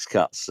about tax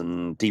cuts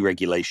and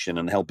deregulation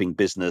and helping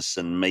business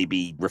and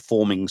maybe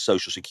reforming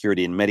Social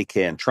Security and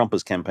Medicare, and Trump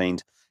has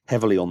campaigned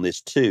heavily on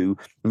this too.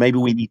 Maybe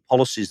we need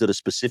policies that are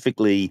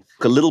specifically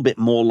a little bit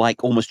more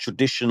like almost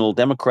traditional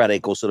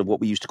Democratic or sort of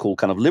what we used to call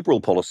kind of liberal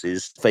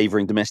policies,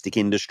 favoring domestic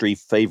industry,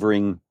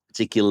 favoring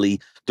particularly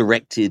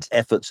directed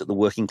efforts at the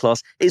working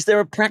class. Is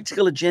there a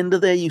practical agenda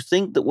there, you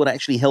think, that would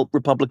actually help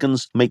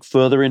Republicans make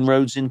further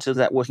inroads into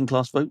that working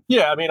class vote?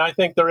 Yeah, I mean, I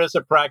think there is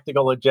a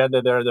practical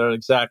agenda there. There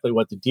exactly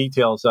what the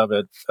details of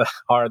it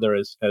are. There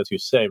is, as you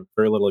say,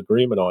 very little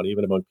agreement on,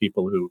 even among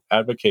people who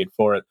advocate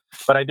for it.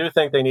 But I do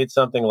think they need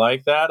something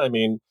like that. I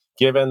mean,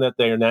 given that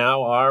they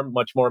now are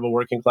much more of a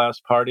working class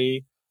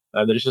party,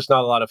 there's just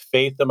not a lot of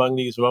faith among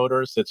these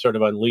voters that sort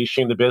of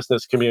unleashing the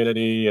business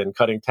community and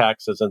cutting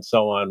taxes and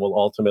so on will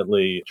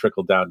ultimately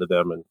trickle down to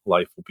them and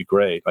life will be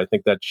great. I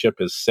think that ship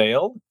has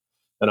sailed.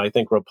 And I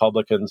think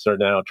Republicans are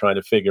now trying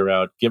to figure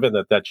out, given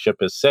that ship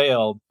has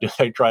sailed, do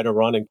they try to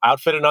run and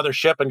outfit another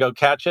ship and go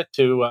catch it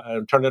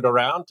to turn it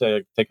around,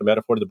 to take a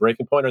metaphor to the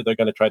breaking point, or they're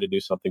going to try to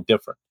do something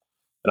different?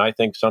 And I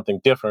think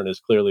something different is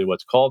clearly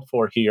what's called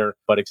for here.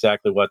 But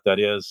exactly what that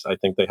is, I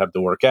think they have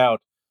to work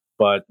out.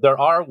 But there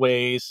are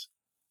ways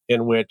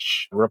in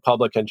which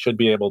Republicans should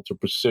be able to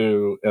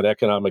pursue an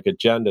economic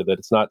agenda that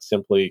it's not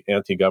simply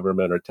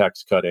anti-government or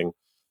tax cutting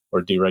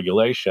or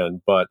deregulation,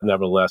 but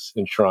nevertheless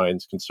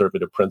enshrines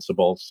conservative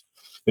principles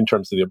in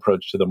terms of the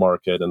approach to the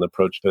market and the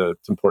approach to the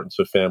importance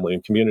of family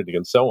and community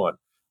and so on.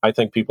 I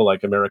think people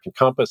like American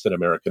Compass and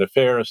American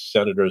Affairs,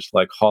 senators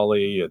like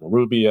Hawley and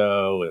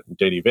Rubio and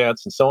J.D.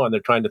 Vance and so on, they're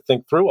trying to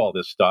think through all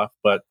this stuff,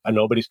 but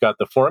nobody's got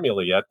the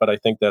formula yet. But I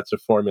think that's a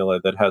formula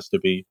that has to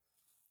be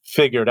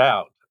figured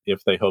out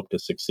if they hope to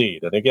succeed.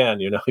 And again,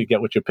 you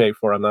get what you pay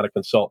for. I'm not a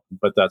consultant,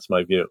 but that's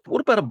my view.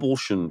 What about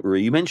abortion,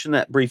 Uri? You mentioned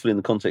that briefly in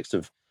the context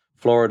of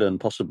Florida and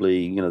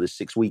possibly, this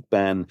 6-week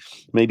ban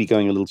maybe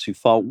going a little too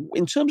far.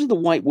 In terms of the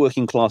white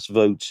working class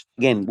vote,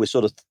 again, we're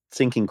sort of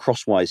thinking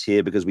crosswise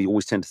here because we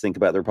always tend to think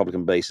about the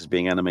Republican base as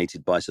being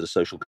animated by sort of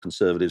social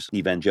conservatives,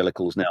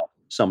 evangelicals. Now,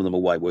 some of them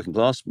are white working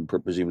class,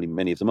 presumably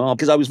many of them are.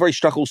 Because I was very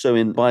struck also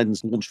in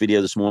Biden's launch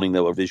video this morning,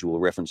 there were visual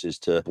references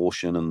to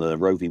abortion and the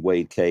Roe v.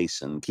 Wade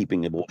case and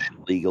keeping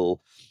abortion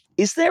legal.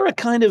 Is there a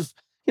kind of,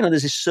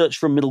 there's this search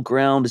for a middle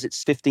ground? Is it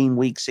 15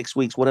 weeks, 6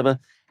 weeks, whatever?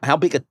 How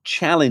big a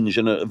challenge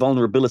and a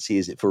vulnerability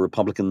is it for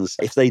Republicans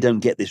if they don't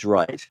get this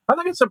right? I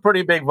think it's a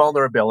pretty big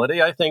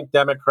vulnerability. I think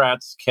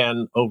Democrats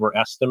can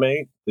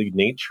overestimate the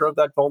nature of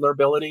that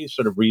vulnerability,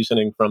 sort of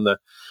reasoning from the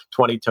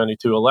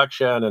 2022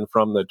 election and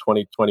from the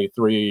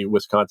 2023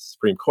 Wisconsin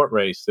Supreme Court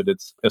race that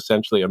it's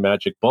essentially a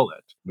magic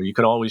bullet. You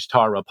can always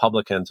tar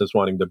Republicans as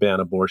wanting to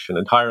ban abortion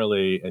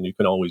entirely, and you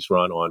can always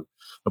run on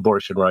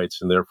abortion rights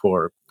and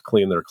therefore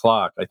clean their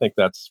clock. I think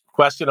that's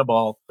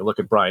questionable. You look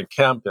at Brian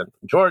Kemp in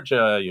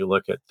Georgia, you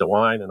look at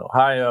DeWine in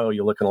Ohio,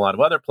 you look in a lot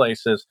of other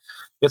places.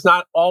 It's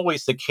not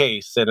always the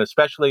case, and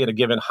especially in a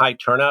given high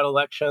turnout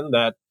election,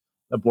 that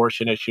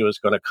abortion issue is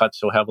going to cut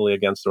so heavily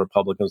against the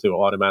Republicans they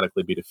will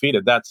automatically be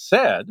defeated. That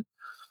said,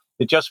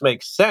 it just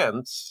makes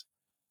sense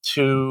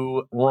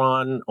to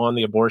run on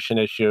the abortion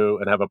issue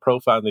and have a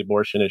profile on the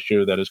abortion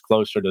issue that is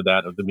closer to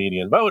that of the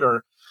median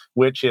voter,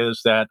 which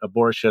is that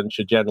abortion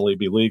should generally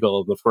be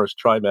legal in the first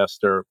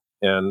trimester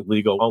and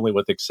legal only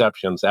with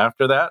exceptions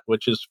after that,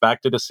 which is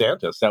back to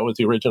DeSantis. That was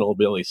the original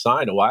bill he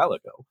signed a while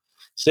ago.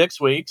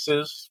 6 weeks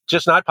is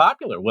just not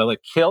popular. Will it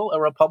kill a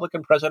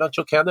Republican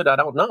presidential candidate? I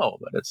don't know,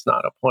 but it's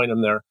not a point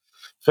in their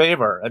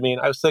favor. I mean,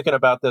 I was thinking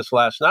about this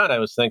last night. I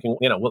was thinking,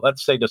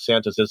 let's say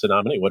DeSantis is the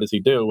nominee. What does he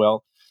do?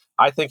 Well,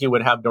 I think he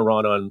would have to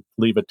run on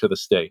leave it to the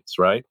states,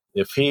 right?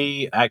 If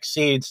he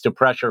accedes to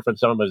pressure from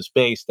some of his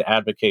base to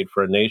advocate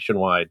for a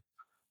nationwide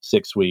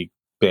 6-week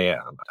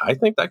ban, I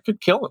think that could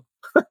kill him.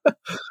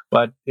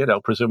 But,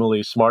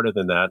 presumably smarter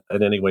than that.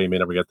 And anyway, he may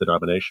never get the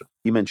nomination.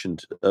 You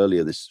mentioned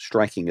earlier this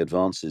striking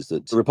advances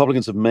that the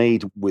Republicans have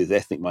made with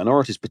ethnic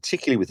minorities,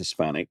 particularly with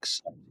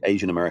Hispanics,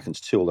 Asian Americans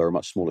too, although a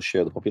much smaller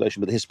share of the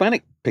population. But the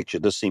Hispanic picture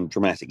does seem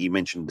dramatic. You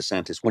mentioned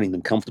DeSantis winning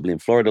them comfortably in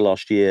Florida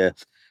last year.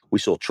 We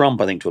saw Trump,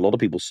 I think, to a lot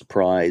of people's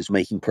surprise,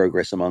 making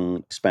progress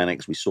among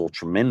Hispanics. We saw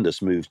tremendous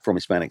moves from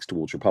Hispanics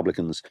towards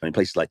Republicans in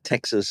places like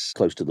Texas,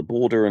 close to the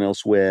border and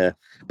elsewhere.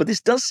 But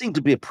this does seem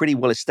to be a pretty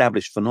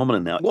well-established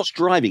phenomenon now. What's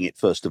driving it,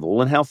 first of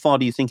all, and how far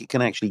do you think it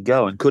can actually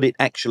go? And could it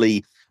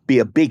actually be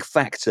a big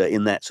factor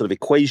in that sort of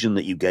equation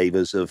that you gave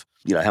us of,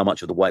 how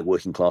much of the white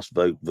working class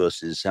vote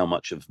versus how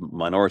much of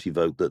minority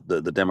vote that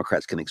the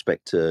Democrats can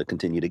expect to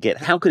continue to get?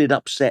 How could it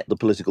upset the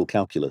political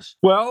calculus?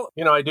 Well,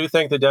 I do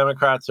think the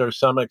Democrats are to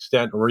some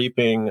extent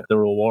reaping the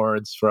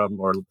rewards from,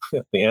 or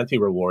the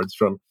anti-rewards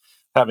from,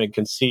 having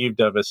conceived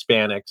of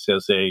Hispanics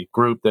as a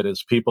group that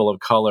is people of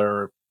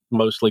color,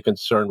 mostly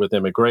concerned with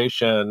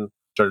immigration,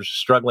 are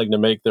struggling to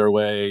make their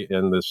way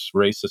in this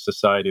racist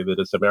society that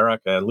is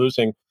America, and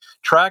losing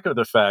track of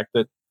the fact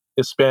that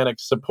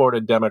Hispanics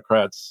supported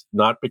Democrats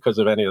not because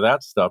of any of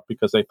that stuff,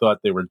 because they thought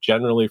they were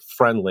generally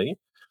friendly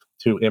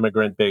to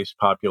immigrant-based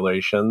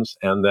populations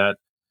and that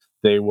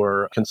they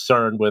were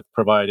concerned with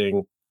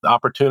providing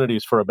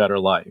opportunities for a better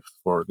life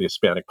for the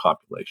Hispanic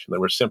population. They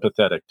were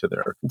sympathetic to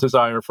their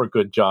desire for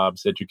good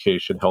jobs,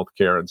 education,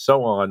 healthcare, and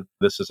so on.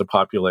 This is a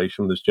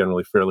population that's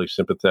generally fairly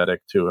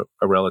sympathetic to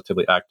a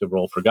relatively active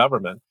role for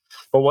government.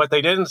 But what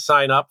they didn't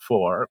sign up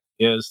for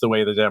is the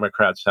way the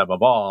Democrats have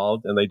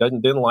evolved, and they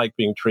didn't like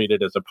being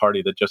treated as a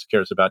party that just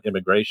cares about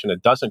immigration and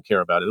doesn't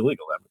care about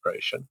illegal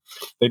immigration.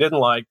 They didn't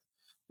like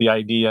the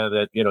idea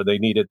that, they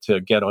needed to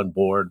get on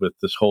board with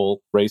this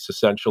whole race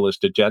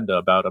essentialist agenda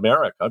about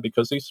America,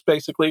 because he's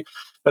basically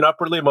an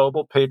upwardly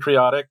mobile,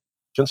 patriotic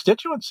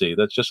constituency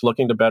that's just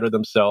looking to better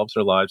themselves,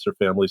 their lives, their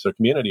families, their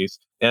communities.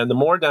 And the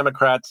more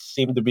Democrats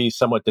seem to be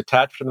somewhat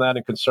detached from that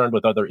and concerned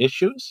with other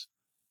issues,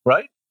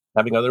 right?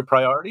 Having other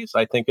priorities,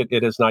 I think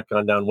it has not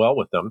gone down well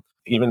with them.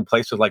 Even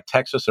places like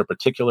Texas, there are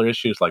particular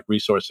issues like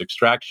resource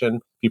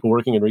extraction, people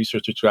working in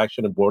resource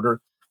extraction and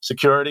border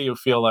security who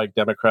feel like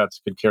Democrats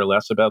could care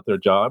less about their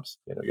jobs.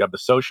 You have the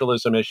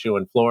socialism issue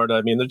in Florida.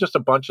 I mean, there's just a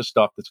bunch of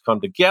stuff that's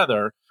come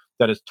together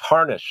that has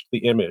tarnished the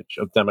image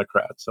of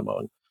Democrats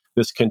among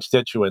this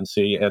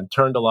constituency and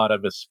turned a lot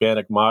of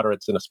Hispanic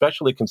moderates and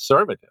especially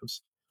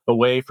conservatives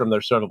away from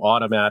their sort of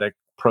automatic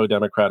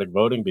pro-democratic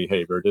voting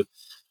behavior to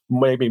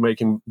maybe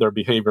making their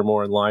behavior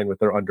more in line with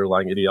their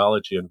underlying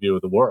ideology and view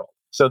of the world.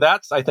 So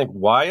that's, I think,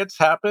 why it's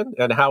happened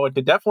and how it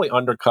could definitely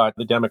undercut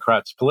the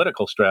Democrats'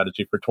 political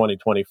strategy for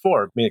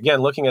 2024. I mean,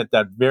 again, looking at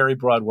that very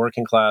broad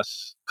working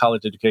class,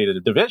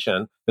 college-educated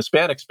division,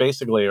 Hispanics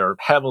basically are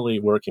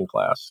heavily working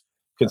class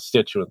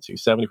constituency,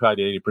 75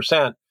 to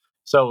 80%.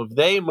 So if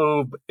they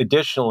move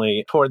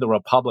additionally toward the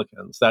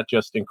Republicans, that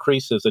just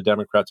increases the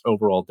Democrats'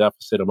 overall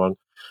deficit among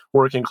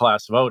working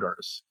class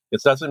voters.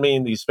 It doesn't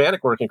mean the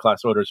Hispanic working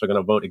class voters are going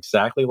to vote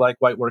exactly like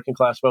white working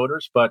class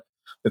voters, but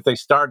if they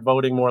start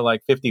voting more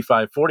like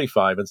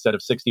 55-45 instead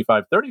of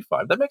 65-35,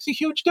 that makes a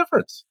huge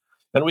difference.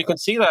 And we can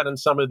see that in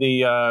some of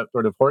the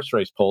sort of horse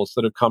race polls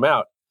that have come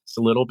out. It's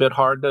a little bit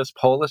hard to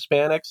poll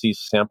Hispanics. These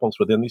samples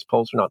within these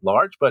polls are not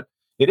large, but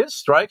it is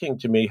striking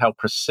to me how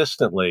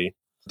persistently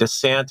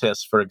DeSantis,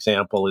 for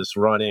example, is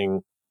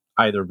running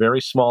either very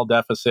small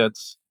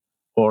deficits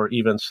or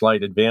even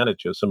slight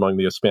advantages among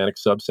the Hispanic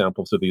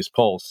subsamples of these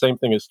polls. Same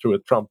thing is true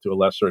with Trump to a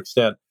lesser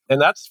extent.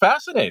 And that's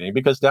fascinating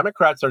because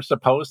Democrats are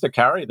supposed to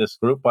carry this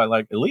group by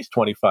like at least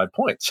 25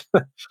 points.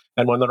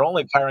 And when they're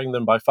only carrying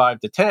them by 5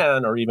 to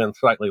 10 or even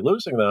slightly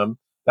losing them,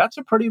 that's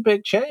a pretty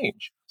big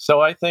change. So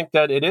I think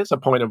that it is a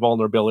point of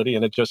vulnerability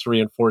and it just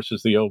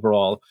reinforces the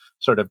overall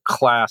sort of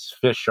class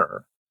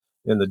fissure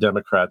in the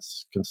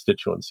Democrats'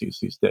 constituencies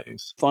these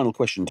days. Final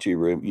question to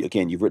you.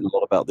 Again, you've written a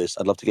lot about this.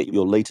 I'd love to get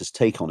your latest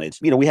take on it.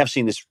 We have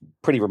seen this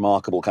pretty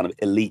remarkable kind of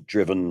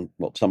elite-driven,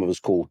 what some of us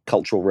call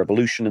cultural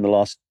revolution in the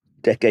last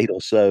decade or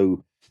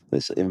so.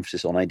 This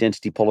emphasis on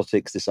identity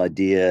politics, this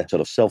idea,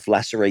 sort of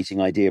self-lacerating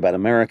idea about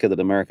America, that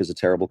America's a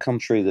terrible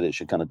country, that it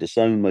should kind of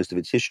disown most of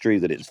its history,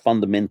 that it's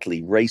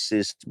fundamentally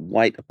racist,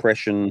 white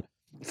oppression,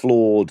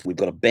 flawed. We've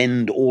got to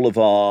bend all of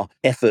our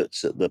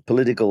efforts at the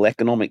political,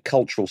 economic,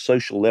 cultural,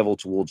 social level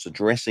towards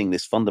addressing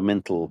this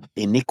fundamental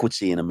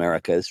iniquity in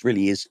America. This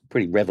really is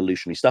pretty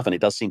revolutionary stuff, and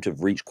it does seem to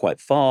have reached quite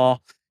far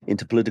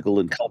into political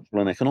and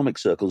cultural and economic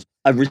circles.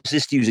 I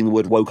resist using the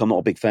word woke. I'm not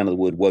a big fan of the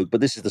word woke,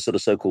 but this is the sort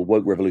of so-called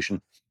woke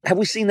revolution. Have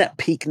we seen that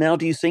peak now,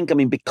 do you think? I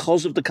mean,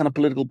 because of the kind of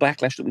political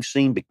backlash that we've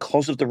seen,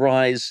 because of the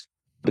rise,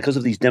 because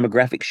of these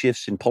demographic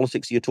shifts in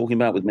politics you're talking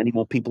about, with many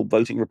more people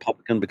voting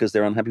Republican because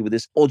they're unhappy with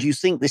this? Or do you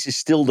think this is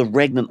still the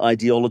regnant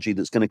ideology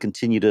that's going to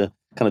continue to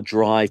kind of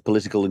drive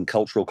political and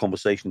cultural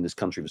conversation in this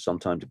country for some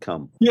time to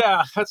come?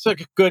 Yeah, that's a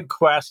good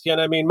question.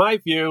 I mean, my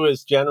view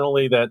is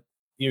generally that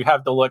you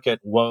have to look at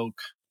woke,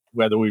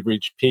 whether we've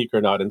reached peak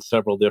or not, in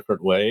several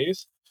different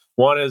ways.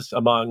 One is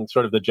among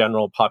sort of the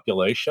general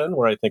population,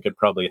 where I think it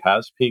probably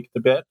has peaked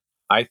a bit.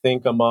 I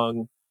think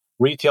among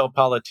retail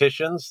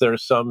politicians,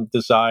 there's some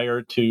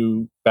desire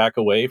to back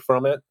away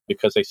from it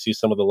because they see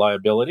some of the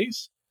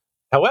liabilities.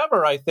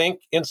 However, I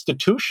think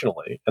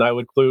institutionally, and I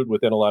would include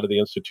within a lot of the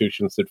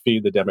institutions that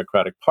feed the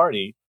Democratic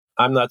Party,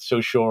 I'm not so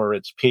sure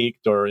it's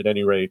peaked or at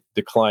any rate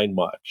declined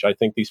much. I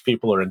think these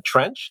people are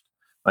entrenched.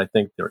 I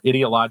think they're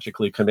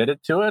ideologically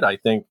committed to it. I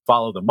think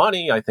follow the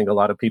money. I think a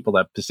lot of people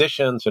have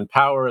positions and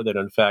power that,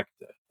 in fact,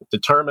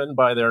 determined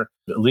by their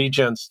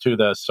allegiance to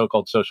the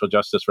so-called social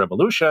justice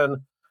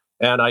revolution.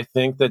 And I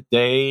think that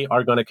they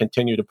are going to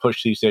continue to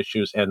push these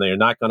issues and they are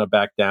not going to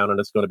back down, and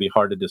it's going to be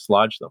hard to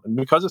dislodge them. And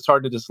because it's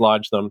hard to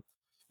dislodge them,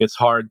 it's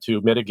hard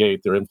to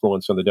mitigate their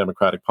influence on the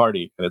Democratic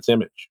Party and its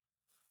image.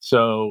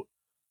 So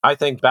I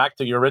think back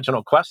to your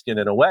original question,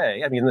 in a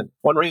way, I mean,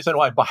 one reason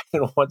why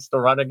Biden wants to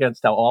run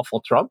against how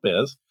awful Trump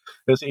is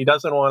he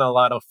doesn't want a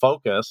lot of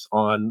focus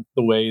on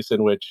the ways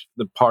in which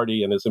the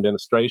party and his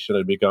administration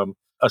have become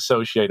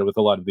associated with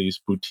a lot of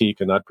these boutique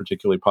and not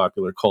particularly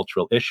popular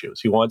cultural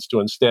issues. He wants to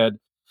instead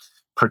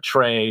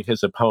portray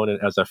his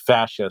opponent as a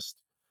fascist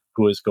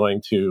who is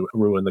going to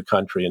ruin the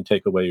country and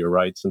take away your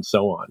rights and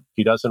so on.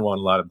 He doesn't want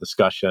a lot of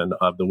discussion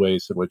of the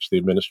ways in which the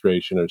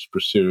administration has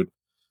pursued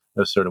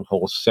a sort of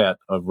whole set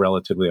of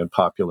relatively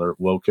unpopular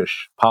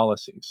wokish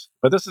policies.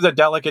 But this is a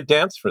delicate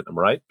dance for them,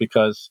 right?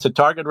 Because it's a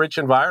target-rich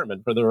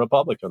environment for the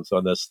Republicans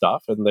on this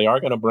stuff, and they are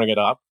going to bring it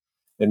up.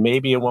 And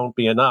maybe it won't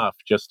be enough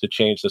just to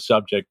change the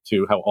subject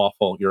to how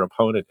awful your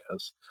opponent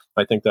is.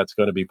 I think that's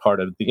going to be part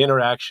of the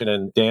interaction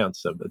and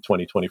dance of the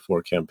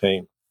 2024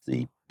 campaign.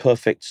 The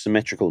perfect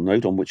symmetrical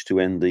note on which to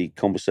end the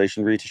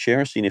conversation. Rita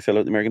Teixeira, Senior Fellow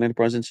at the American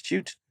Enterprise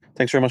Institute.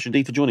 Thanks very much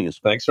indeed for joining us.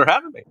 Thanks for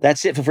having me.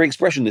 That's it for Free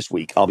Expression this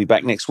week. I'll be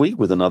back next week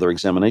with another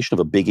examination of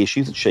a big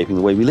issue that's shaping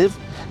the way we live.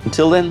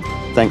 Until then,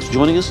 thanks for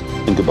joining us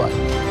and goodbye.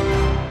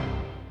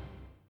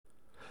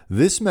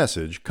 This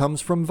message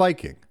comes from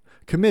Viking,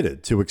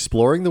 committed to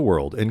exploring the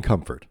world in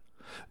comfort.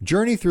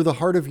 Journey through the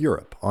heart of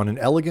Europe on an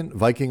elegant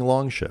Viking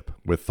longship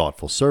with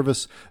thoughtful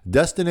service,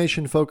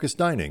 destination-focused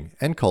dining,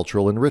 and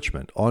cultural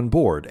enrichment on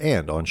board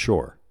and on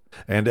shore.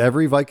 And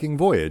every Viking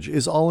voyage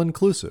is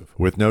all-inclusive,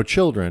 with no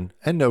children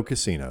and no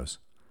casinos.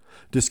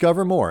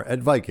 Discover more at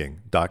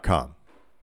Viking.com.